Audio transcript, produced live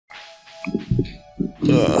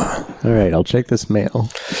Alright, I'll check this mail.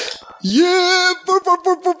 Yeah!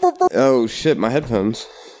 Oh shit, my headphones.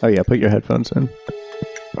 Oh yeah, put your headphones in.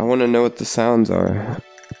 I want to know what the sounds are.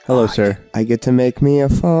 Hello, sir. I get to make me a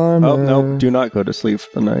farmer. Oh, no, do not go to sleep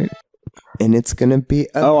for the night. And it's gonna be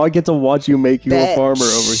a Oh, I get to watch you make you a bitch. farmer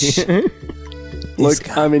over here.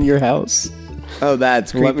 Look, I'm in your house. Oh,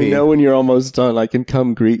 that's creepy. Let me know when you're almost done. I can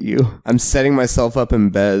come greet you. I'm setting myself up in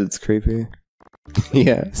bed. It's creepy.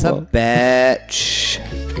 Yeah. What's up, bitch?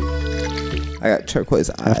 I got turquoise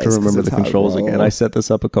eyes. I have to remember the controls again. I set this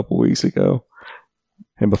up a couple weeks ago.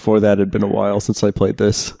 And before that, it had been a while since I played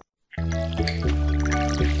this. Oh,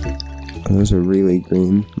 those are really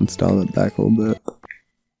green. Let's dial it back a little bit.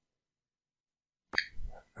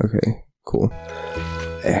 Okay, cool.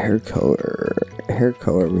 Hair color. Hair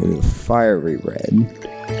color, we're gonna do fiery red.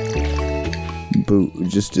 Boot,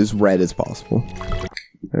 just as red as possible.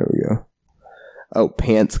 There we go. Oh,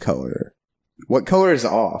 pants color. What color is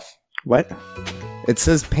off? What? It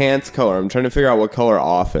says pants color. I'm trying to figure out what color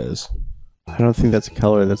off is. I don't think that's a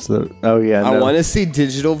color. That's the... Oh, yeah, I want to see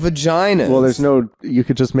digital vaginas. Well, there's no... You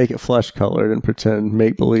could just make it flesh colored and pretend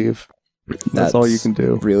make-believe. That's all you can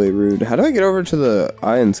do. Really rude. How do I get over to the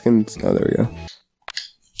eye and skin? Oh, there we go.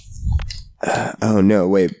 Oh, no,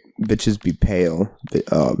 wait. Bitches be pale.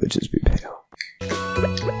 Oh, bitches be pale.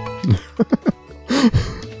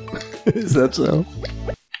 Is that so?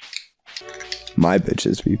 My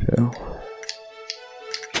bitches be pale.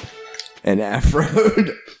 And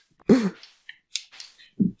afroed.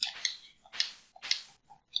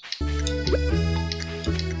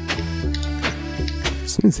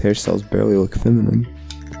 Some of these hairstyles barely look feminine.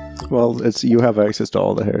 Well, it's you have access to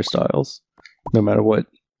all the hairstyles, no matter what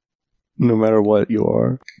you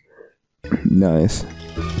are. Nice.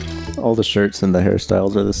 All the shirts and the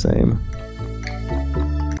hairstyles are the same.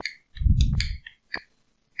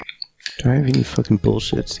 Do I have any fucking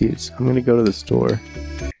bullshit seats? I'm gonna go to the store.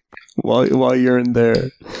 While you're in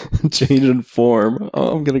there, changing form.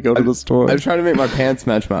 Oh, I'm gonna go to the store. I'm trying to make my pants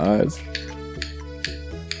match my eyes.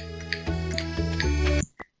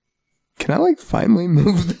 Can I, like, finally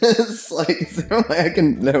move this? Like, is there a way I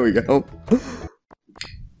can... There we go.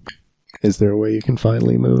 Is there a way you can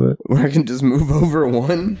finally move it? Where I can just move over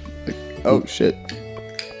one? Like, oh, shit.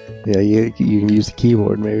 Yeah, you can use the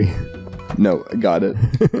keyboard, maybe. No, I got it.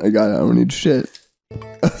 I don't need shit.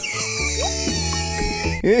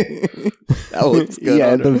 That looks good.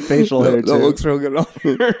 Yeah, on the her. facial hair, too. That looks real good on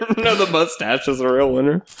her. No, the mustache is a real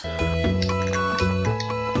winner.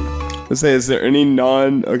 Let's say, is there any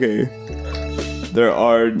okay. There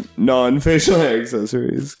are non-facial hair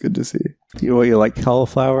accessories. Good to see. You like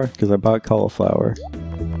cauliflower? Because I bought cauliflower.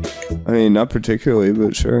 I mean, not particularly,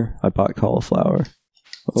 but sure. I bought cauliflower.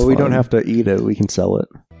 That's Well, we fine. don't have to eat it. We can sell it.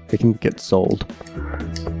 It can get sold.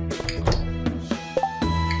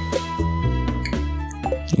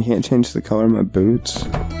 You can't change the color of my boots.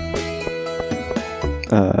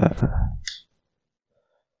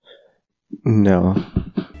 No.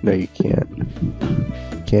 No, you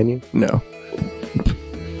can't. Can you? No.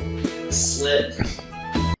 Slip.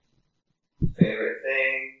 Favorite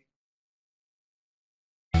thing.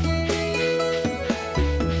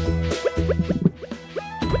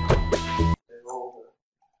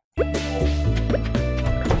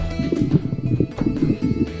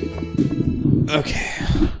 Okay.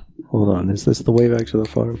 Hold on. Is this the way back to the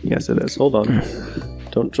farm? Yes, it is. Hold on.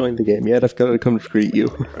 Don't join the game yet. I've got to come to greet you.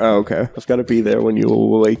 Oh, okay. I've got to be there when you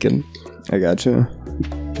awaken. I gotcha.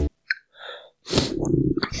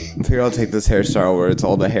 I figure I'll take this hairstyle where it's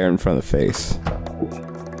all the hair in front of the face.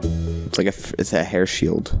 It's like it's a hair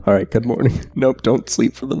shield. All right. Good morning. Nope. Don't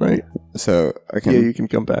sleep for the night. So I can. Yeah, you can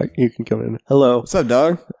come back. You can come in. Hello. What's up,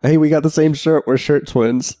 dog? Hey, we got the same shirt. We're shirt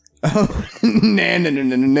twins. Oh,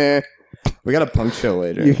 nah. We got a punk show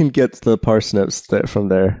later. You can get the parsnips from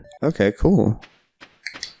there. Okay, cool.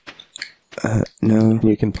 No.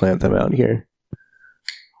 You can plant them out here.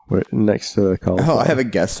 We're next to the cauliflower. Oh, I have a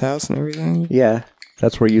guest house and everything? Yeah,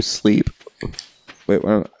 that's where you sleep. Wait,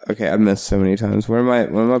 okay, I've missed so many times. What am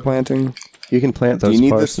I planting? You can plant those Do you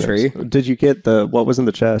need parsnips. this tree? Did you get what was in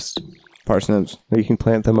the chest? Parsnips. You can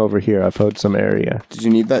plant them over here. I've hoed some area. Did you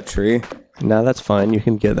need that tree? No, that's fine. You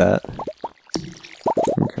can get that.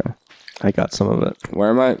 Okay. I got some of it. Where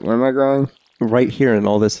am I growing? Right here in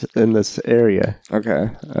this area. Okay.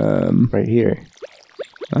 Right here.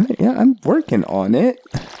 Yeah, I'm working on it.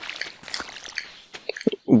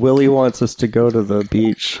 Willie wants us to go to the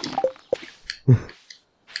beach.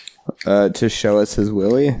 To show us his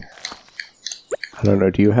willy? I don't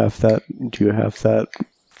know. Do you have that? Do I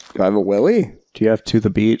have a willy? Do you have to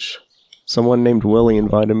the beach? Someone named Willie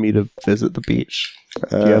invited me to visit the beach.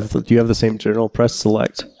 Do you have the same journal? Press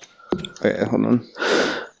select. Wait, hold on.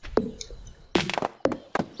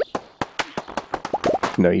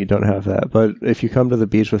 No, you don't have that. But if you come to the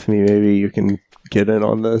beach with me, maybe you can get in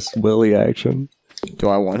on this Willie action. Do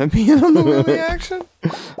I want to be in on the Willy action?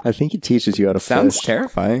 I think he teaches you how to Sounds fish.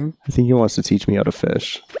 terrifying. I think he wants to teach me how to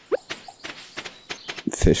fish.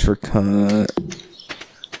 Fish for cunt.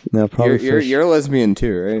 No, probably You're a lesbian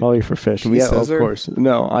too, right? probably for fish. Can we Yeah, scissor? of course.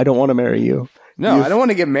 No, I don't want to marry you. No, I don't want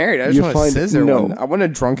to get married. I just want to scissor no. one. I want to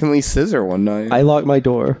drunkenly scissor one night. I locked my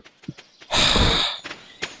door.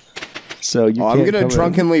 So you I'm can't going to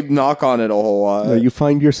drunkenly knock on it a whole lot. No, you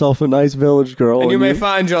find yourself a nice village girl. And you may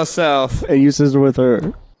find yourself. And you scissor with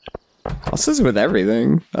her. I'll scissor with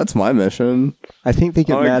everything. That's my mission. I think they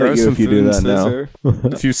get mad at you if you do that now.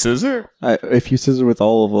 If you scissor? If you scissor with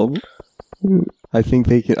all of them. I think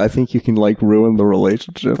you can like ruin the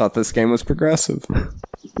relationship. I thought this game was progressive.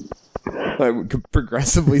 I could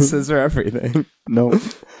progressively scissor everything. No.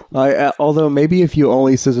 Although maybe if you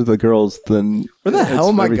only scissor the girls, then where the hell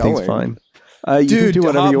am I everything's going? Fine. You Dude, can do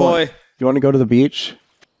whatever you boy. want. You want to go to the beach?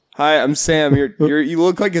 Hi, I'm Sam. You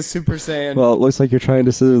look like a Super Saiyan. Well, it looks like you're trying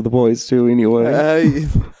to scissor the boys too. Anyway.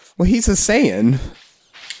 Well, he's a Saiyan.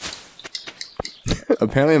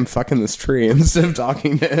 Apparently, I'm fucking this tree instead of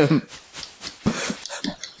talking to him.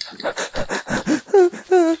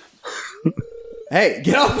 Hey,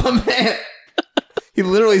 get off my man! He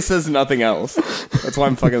literally says nothing else. That's why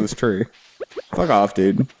I'm fucking this tree. Fuck off,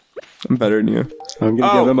 dude. I'm better than you. I'm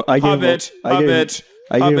gonna give him. I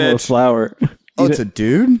gave him a flower. Oh, it's a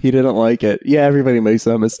dude? He didn't like it. Yeah, everybody makes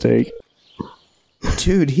that mistake.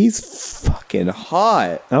 Dude, he's fucking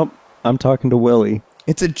hot. Oh, I'm talking to Willie.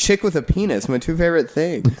 It's a chick with a penis. My two favorite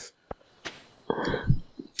things.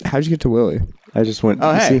 How'd you get to Willie? I just went.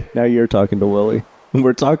 Oh, hey. See, now you're talking to Willie.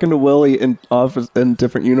 We're talking to Willie in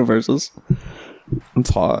different universes. It's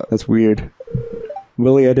hot. That's weird.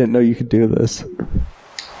 Willie, I didn't know you could do this.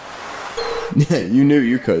 Yeah, you knew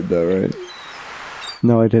you could, though, right?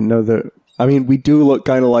 No, I didn't know that. I mean, we do look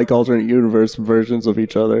kind of like alternate universe versions of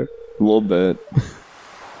each other. A little bit.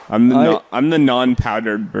 I'm the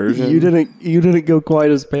non-powdered version. You didn't go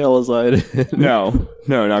quite as pale as I did. No,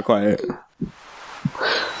 not quite.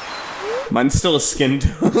 Mine's still a skin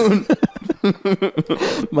tone.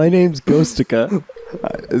 My name's Ghostica.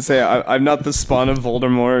 I'm not the spawn of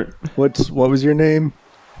Voldemort. What was your name?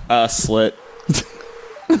 Slit.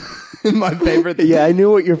 My favorite thing. Yeah, I knew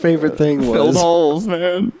what your favorite thing was. Filled holes,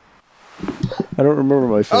 man. I don't remember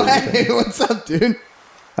my favorite hey, thing. what's up, dude?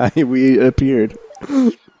 We appeared.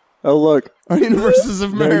 Oh, look. Our universes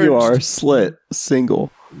have merged. There you are. Slit. Single.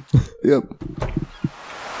 Yep.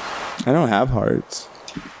 I don't have hearts.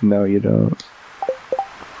 No, you don't.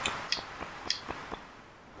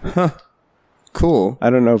 Huh. Cool. I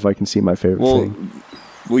don't know if I can see my favorite thing.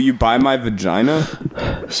 Will you buy my vagina?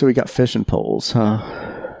 So we got fishing poles, huh?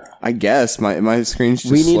 I guess. My screen's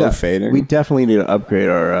just slow fading. We definitely need to upgrade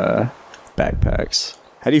our backpacks.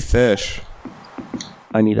 How do you fish?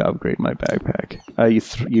 I need to upgrade my backpack.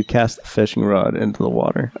 You cast the fishing rod into the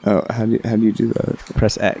water. Oh, how do you do that?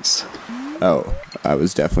 Press X. Oh, I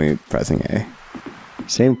was definitely pressing A.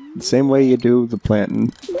 Same way you do the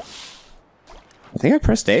planting. I think I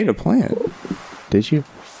pressed A to plant. Did you?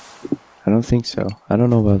 I don't think so. I don't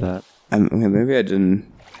know about that. Maybe I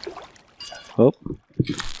didn't. Oh.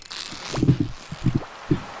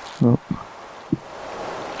 Oh.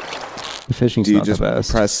 The fishing's not the best. Do you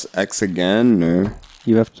just press X again, or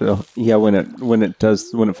you have to? Yeah, when it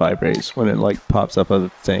vibrates, when it like pops up a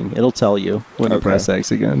thing, it'll tell you when to press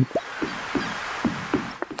X again.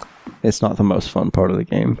 It's not the most fun part of the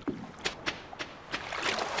game.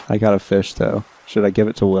 I got a fish though. Should I give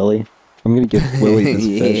it to Willie? I'm gonna give Willie this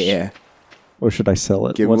fish. Yeah. Or should I sell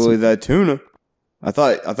it? Give Willie that tuna. I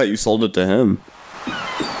thought you sold it to him.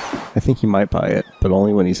 I think he might buy it, but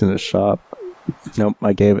only when he's in his shop. Nope,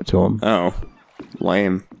 I gave it to him. Oh.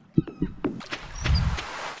 Lame.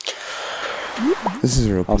 This is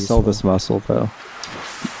real peaceful. I'll sell this mussel though.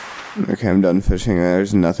 Okay, I'm done fishing.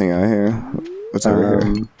 There's nothing out here. What's over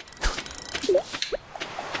here?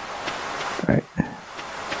 Alright.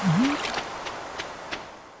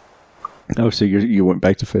 Oh, so you went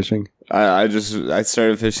back to fishing? I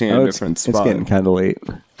started fishing at a different spot. It's getting kind of late.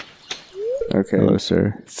 Okay. Hello,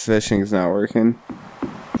 sir. Fishing's not working.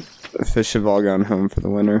 The fish have all gone home for the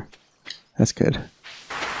winter. That's good.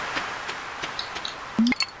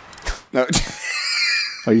 No.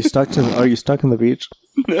 Are you stuck in the beach?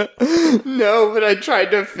 No, but I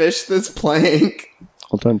tried to fish this plank.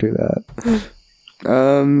 Well, don't do that.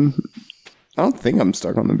 I don't think I'm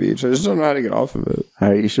stuck on the beach. I just don't know how to get off of it.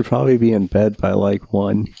 Alright, you should probably be in bed by like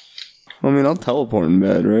 1. I mean, I'll teleport in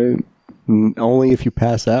bed, right? Only if you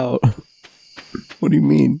pass out. What do you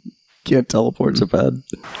mean? Can't teleport to bed.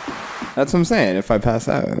 That's what I'm saying, if I pass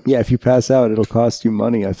out. Yeah, if you pass out, it'll cost you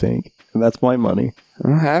money, I think. And that's my money. I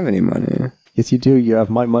don't have any money. Yes, you do. You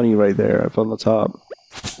have my money right there up on the top.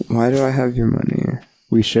 Why do I have your money?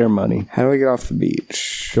 We share money. How do I get off the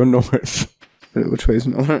beach? Go north. Which way is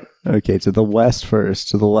north? Okay, to the west first,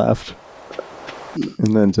 to the left.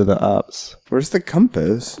 And then to the ups. Where's the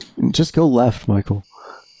compass? Just go left, Michael.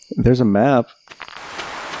 There's a map.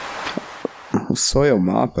 Soil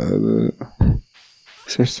mappa.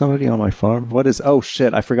 Is there somebody on my farm? What is... Oh,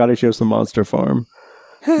 shit. I forgot I chose the monster farm.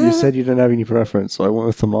 You said you didn't have any preference, so I went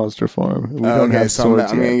with the monster farm. We don't have so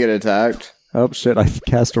swords I'm yet. going to get attacked. Oh, shit. I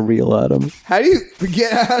cast a reel at him. How do you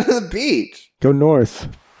get out of the beach? Go north.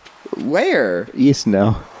 Where? East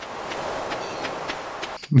now.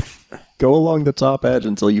 Go along the top edge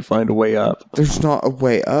until you find a way up. There's not a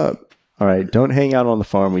way up. Alright, don't hang out on the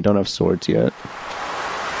farm. We don't have swords yet.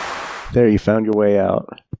 There, you found your way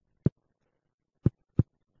out.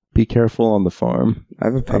 Be careful on the farm. I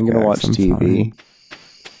have a pickaxe. I'm going to watch TV. Fine.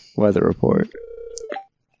 Weather report.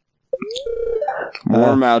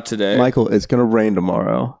 Warm out today. Michael, it's going to rain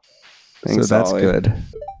tomorrow. Thanks, so that's Ollie. good.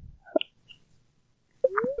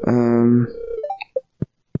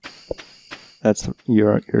 That's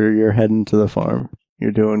you're heading to the farm.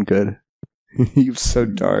 You're doing good. You're so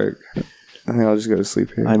dark. I think I'll just go to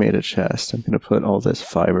sleep here. I made a chest. I'm going to put all this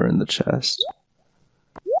fiber in the chest.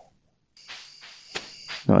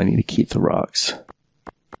 No, I need to keep the rocks.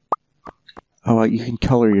 Oh, you can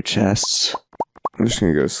color your chests. I'm just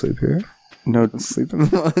going to go to sleep here. No, I'll sleep in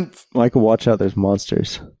the woods. Michael, watch out. There's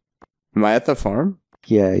monsters. Am I at the farm?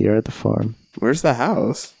 Yeah, you're at the farm. Where's the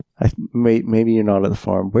house? Maybe you're not at the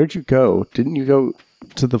farm. Where'd you go? Didn't you go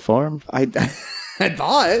to the farm? I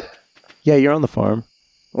thought. Yeah, you're on the farm.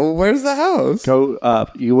 Well, where's the house? Go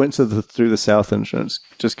up. You went through the south entrance.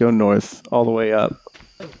 Just go north all the way up.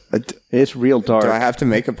 It's real dark. Do I have to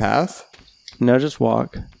make a path? No, just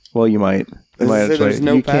walk. Well, you might. There's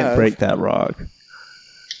no you path. Can't break that rock.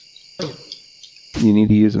 You need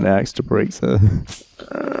to use an axe to break the...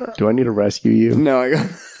 Do I need to rescue you? No, I got...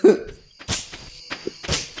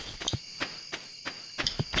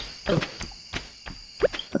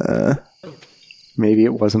 Maybe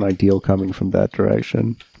it wasn't ideal coming from that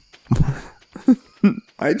direction.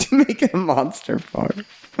 I had to make a monster farm.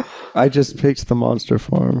 I just picked the monster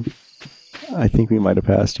farm. I think we might have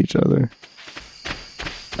passed each other.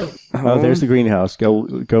 Oh, there's the greenhouse.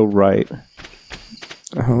 Go right.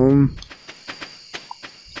 Home.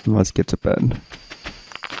 Let's get to bed.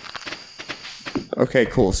 Okay,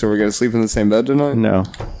 cool. So we're going to sleep in the same bed tonight? No.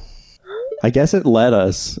 I guess it let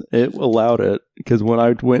us. It allowed it. Because when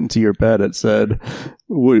I went into your bed, it said,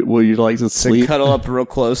 would you like to sleep? To cuddle up real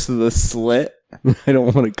close to the slit? I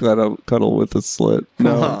don't want to cuddle with a slit.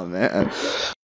 No. Oh, man.